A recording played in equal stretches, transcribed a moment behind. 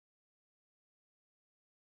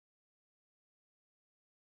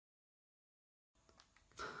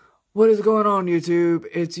What is going on, YouTube?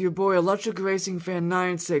 It's your boy Electric Racing Fan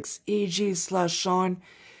 96 EG/Sean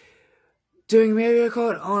doing Mario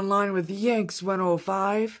Kart Online with Yanks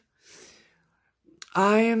 105.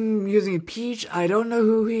 I am using Peach. I don't know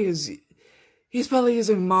who he is. He's probably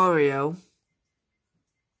using Mario.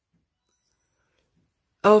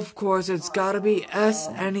 Of course, it's gotta be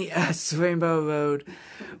SNES Rainbow Road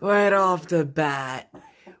right off the bat.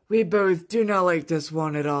 We both do not like this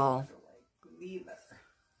one at all.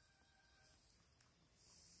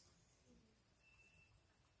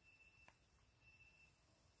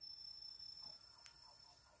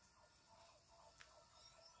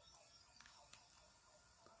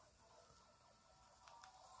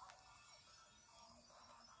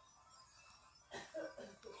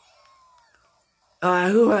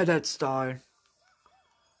 Who had that star?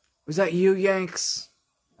 Was that you, Yanks?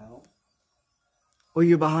 No. Or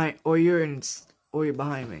you're behind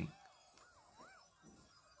me?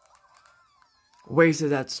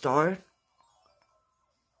 Wasted that star?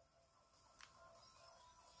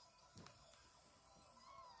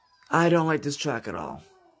 I don't like this track at all.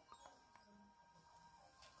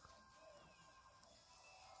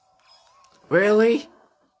 Really?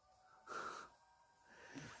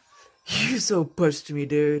 You so pushed me,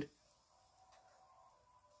 dude.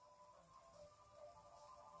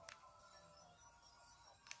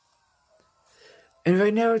 And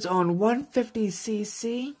right now it's on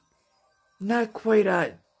 150cc. Not quite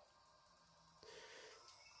at...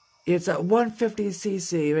 It's at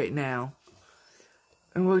 150cc right now.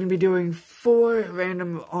 And we're going to be doing 4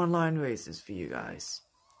 random online races for you guys.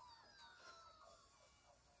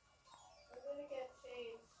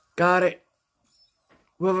 Got it.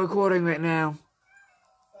 We're recording right now.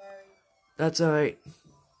 Sorry. That's alright.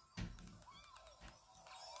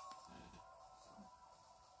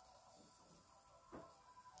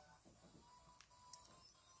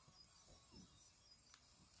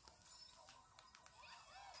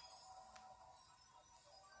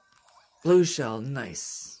 Blue shell,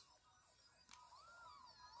 nice.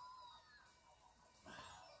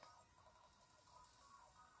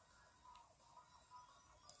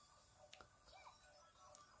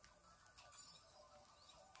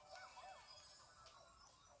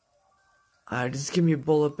 Just give me a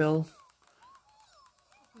bullet bill.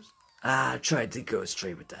 I tried to go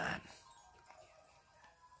straight with that.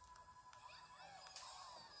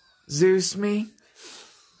 Zeus me?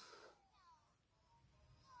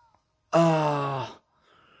 Alright,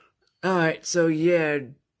 so yeah.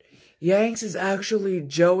 Yanks is actually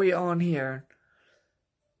Joey on here.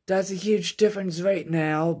 That's a huge difference right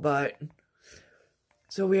now, but...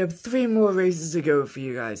 So we have 3 more races to go for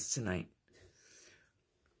you guys tonight.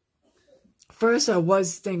 First, I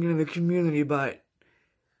was thinking of the community, but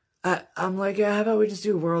I'm like, yeah, how about we just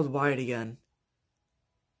do worldwide again?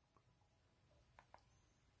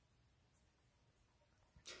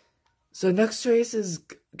 So next race is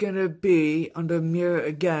gonna be under mirror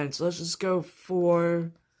again. So let's just go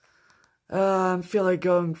for, I feel like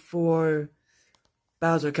going for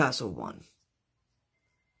Bowser Castle 1.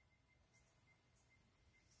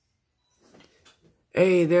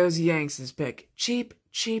 Hey, there's Yanks' pick. Cheap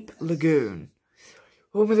Lagoon.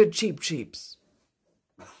 Home of the Cheeps.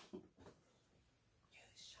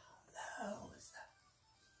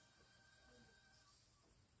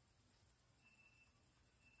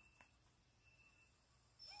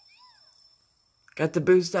 Got the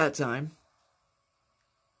boost that time.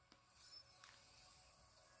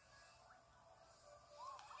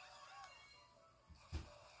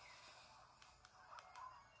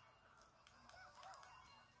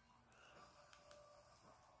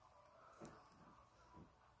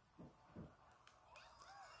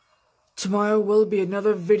 Tomorrow will be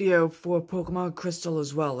another video for Pokemon Crystal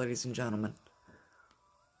as well, ladies and gentlemen.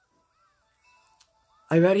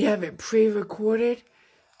 I already have it pre-recorded,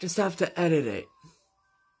 just have to edit it.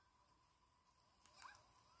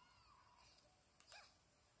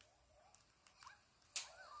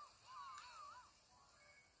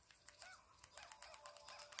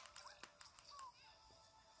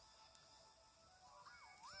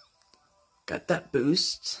 Got that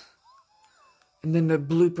boost. And then the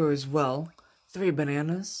blooper as well. 3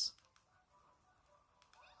 bananas.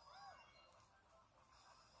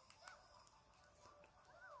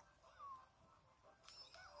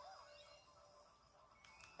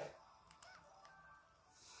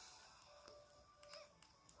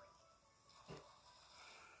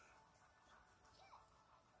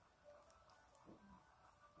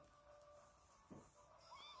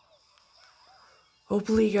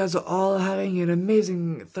 Hopefully you guys are all having an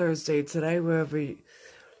amazing Thursday today, where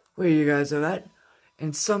you guys are at.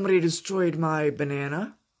 And somebody destroyed my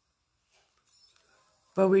banana.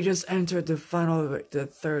 But we just entered the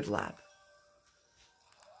third lap.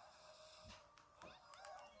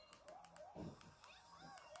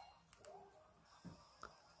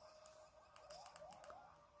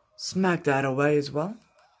 Smack that away as well.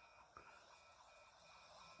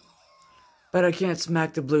 But I can't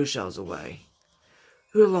smack the blue shells away.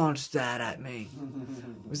 Who launched that at me?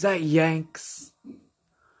 Was that Yanks?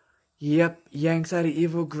 Yep, Yanks had an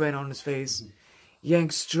evil grin on his face.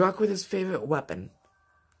 Yanks struck with his favorite weapon.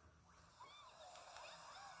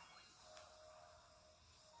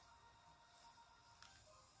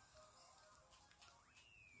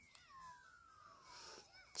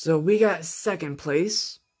 So we got second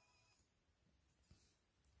place.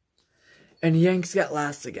 And Yanks got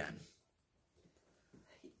last again.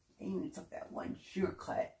 They even took that one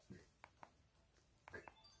shortcut.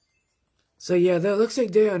 So yeah, that looks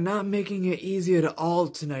like they are not making it easy at all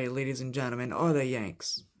tonight, ladies and gentlemen, are the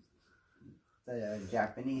Yanks? The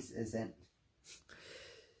Japanese isn't.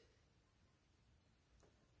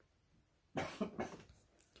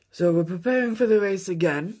 So we're preparing for the race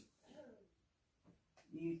again.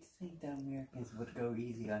 You'd think the Americans would go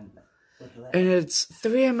easy on And it's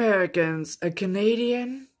 3 Americans, a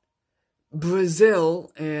Canadian,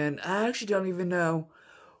 Brazil, and I actually don't even know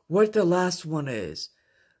what the last one is.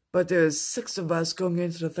 But there's 6 of us going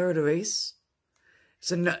into the third race.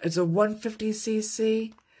 It's a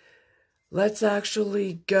 150cc. Let's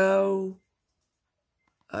actually go.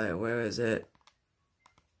 Alright, where is it?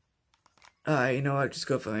 Alright, you know what? Just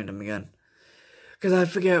go for random again. Because I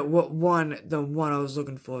forget what the one I was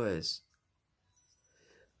looking for is.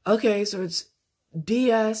 Okay, so it's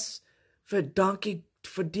DS for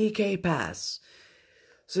DK Pass.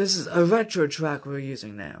 So this is a retro track we're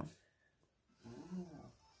using now.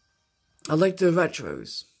 I like the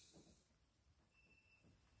retros.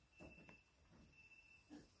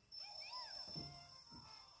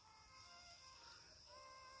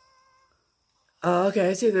 Okay,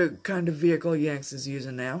 I see the kind of vehicle Yanks is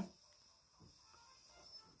using now.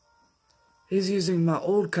 He's using my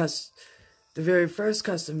old the very first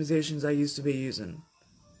customizations I used to be using.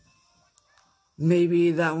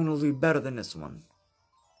 Maybe that one will do better than this one.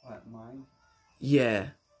 What, mine? Yeah.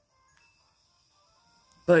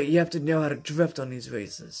 But you have to know how to drift on these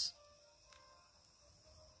races.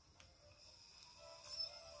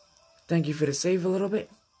 Thank you for the save a little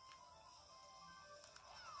bit.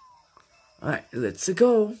 Alright, let's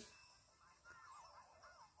go.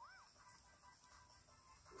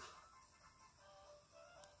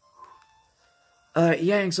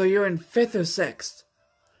 Yang, so you're in 5th or 6th?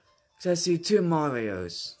 So I see 2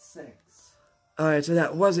 Marios. 6. Alright, so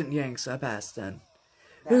that wasn't Yanks I passed then.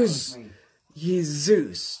 That was me. He's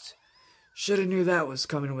Zeus. Shoulda knew that was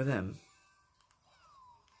coming with him.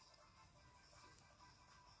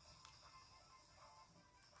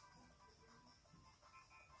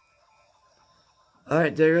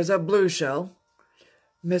 Alright, there is a blue shell.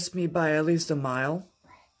 Missed me by at least a mile.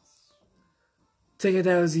 Take it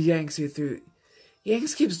that was Yanks who threw.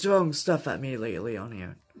 Yanks keeps throwing stuff at me lately on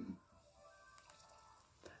here.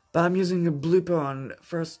 But I'm using a blooper on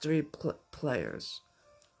first 3 players.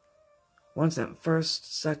 One's at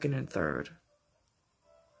first, second, and third.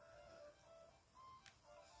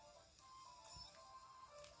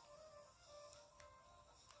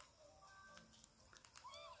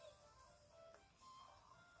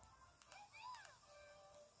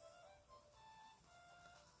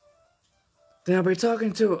 Then I'll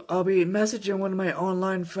be messaging one of my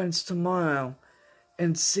online friends tomorrow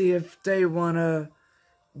and see if they wanna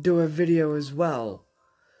do a video as well.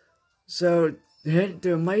 So,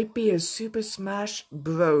 there might be a Super Smash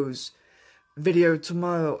Bros. Video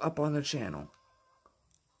tomorrow up on the channel.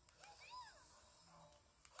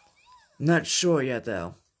 Not sure yet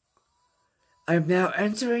though. I'm now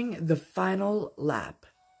entering the final lap.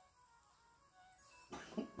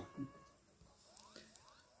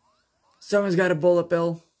 Someone's got a bullet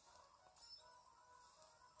bill.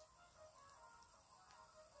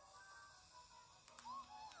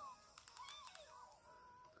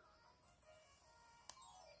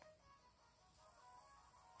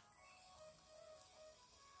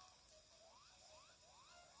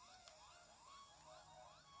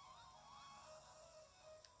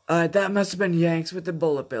 That must have been Yanks with the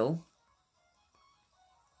bullet bill.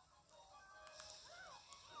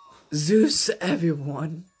 Zeus,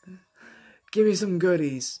 everyone. Give me some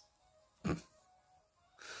goodies.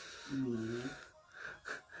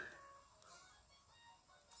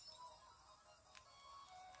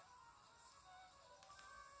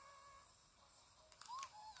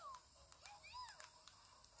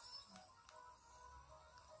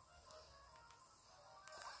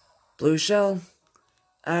 Blue shell.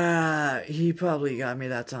 He probably got me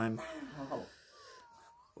that time. Oh.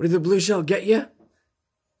 What did the blue shell get you?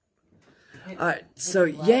 Alright, so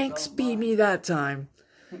Hit me while Yanks going beat by. me that time.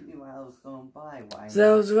 Hit me while I was going by. Why So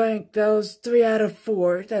that was ranked, that was 3 out of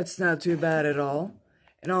 4. That's not too bad at all.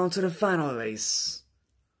 And on to the final race.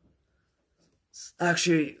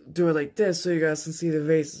 Actually, do it like this so you guys can see the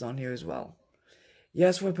races on here as well.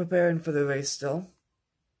 Yes, we're preparing for the race still.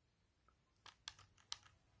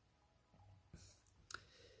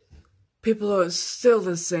 People are still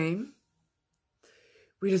the same.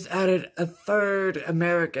 We just added a third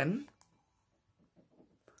American.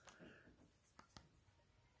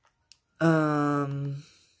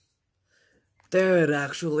 There it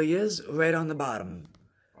actually is, right on the bottom.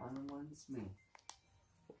 Bottom one's me.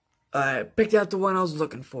 Alright, picked out the one I was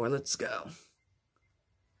looking for. Let's go.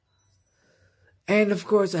 And of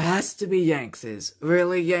course, it has to be Yanks's.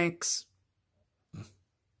 Really, Yanks?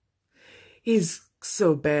 He's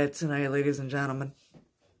so bad tonight, ladies and gentlemen.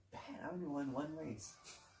 Bad. I only won one race.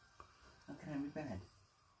 How can I be bad?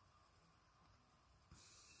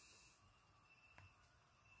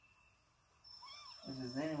 If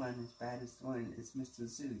there's anyone as bad as the one, it's Mr.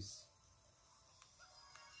 Zeus.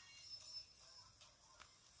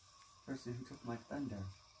 Person who took my thunder.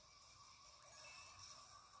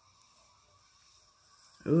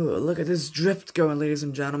 Ooh, look at this drift going, ladies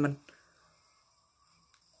and gentlemen.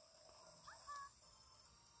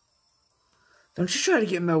 Don't you try to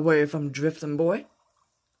get in my way if I'm drifting, boy.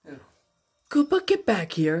 Who? Koopa, get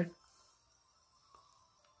back here.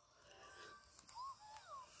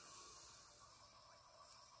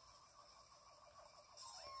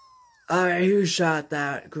 Alright, who shot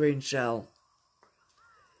that green shell?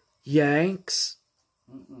 Yanks?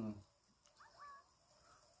 Mm-mm.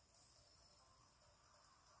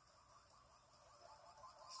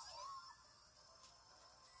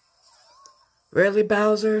 Really,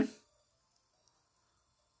 Bowser?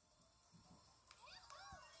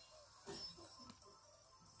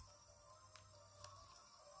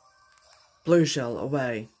 Blue shell,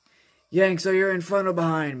 away. Yanks, are you in front or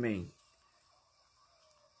behind me?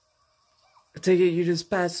 I take it you just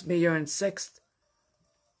passed me, you're in 6th?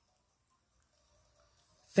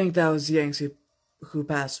 I think that was Yanks who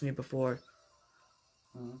passed me before.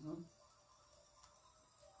 Mm-hmm.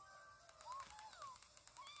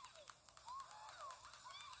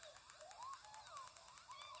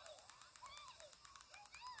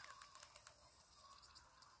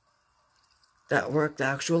 That worked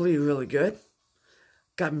actually really good.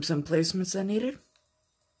 Got me some placements I needed.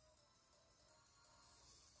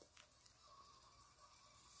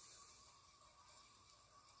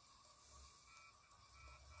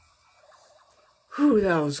 Whew,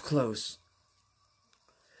 that was close.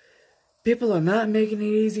 People are not making it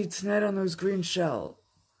easy tonight on those green shell.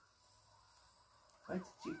 What did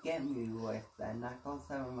you get me with that knocked all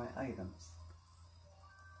some of my items?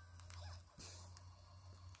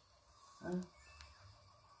 Huh?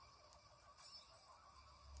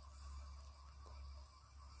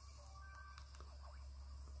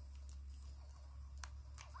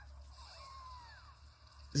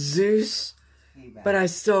 Zeus, Payback. but I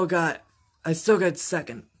still got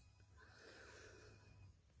 2nd.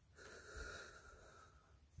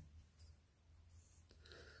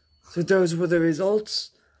 So those were the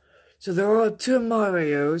results. So there are 2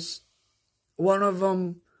 Marios. One of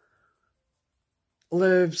them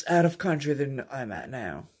lives out of country than I'm at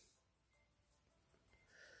now.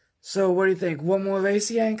 So what do you think? One more race,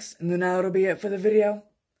 Yanks, and then that'll be it for the video?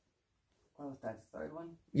 Oh, that's the third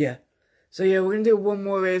one? Yeah. So yeah, we're gonna do one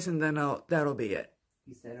more race and then that'll be it.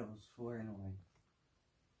 He said it was 4 in a way.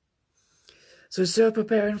 So still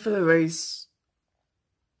preparing for the race.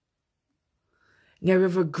 Now we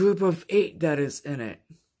have a group of 8 that is in it.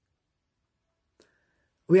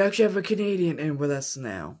 We actually have a Canadian in with us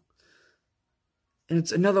now. And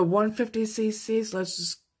it's another 150cc, so let's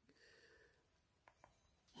just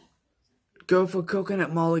go for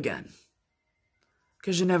Coconut Mall again.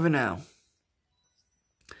 Because you never know.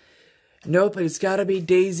 Nope, it's gotta be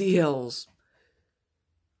Daisy Hills.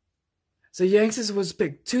 So Yanks was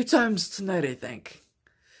picked 2 times tonight, I think.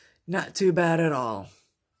 Not too bad at all.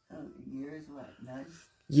 Oh, yours what? None?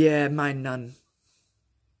 Yeah, mine none.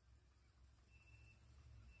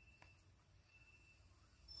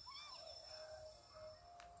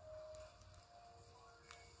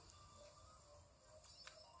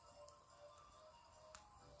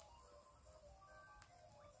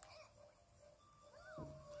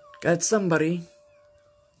 Got somebody.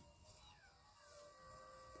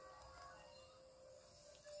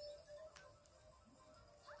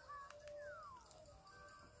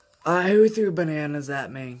 Who threw bananas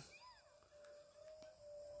at me?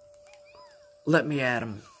 let me at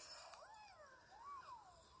him.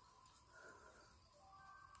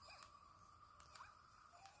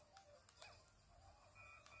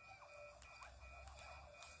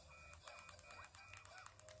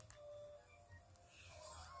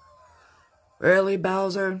 Really,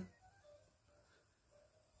 Bowser?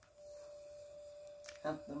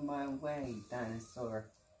 Out of my way, dinosaur.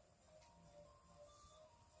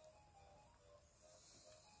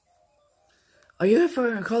 Are you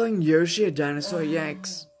referring to calling Yoshi a dinosaur,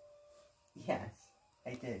 Yanks? Yes,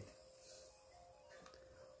 I did.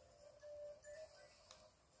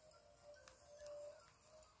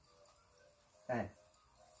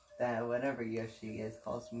 That whatever Yoshi is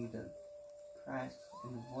caused me to crash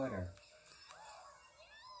in the water.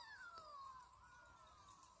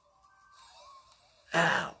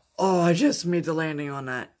 Ow. Oh, I just made the landing on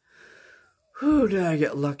that. Whew, did I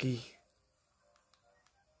get lucky.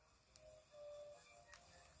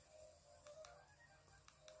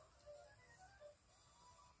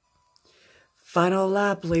 Final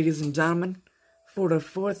lap, ladies and gentlemen, for the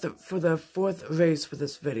fourth race for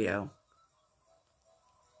this video.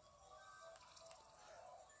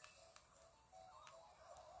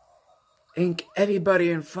 Ink everybody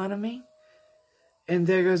in front of me. And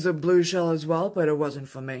there goes a blue shell as well, but it wasn't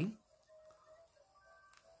for me.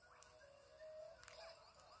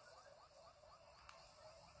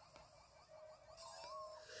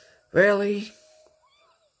 Really?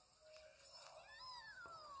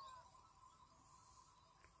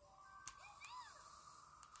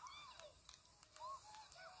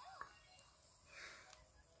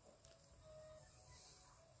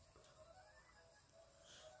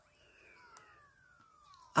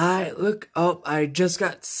 I just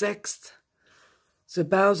got 6th. So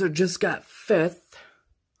Bowser just got 5th.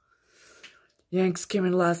 Yanks came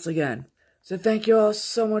in last again. So thank you all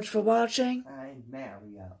so much for watching. I'm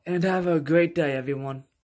Mario. And have a great day, everyone.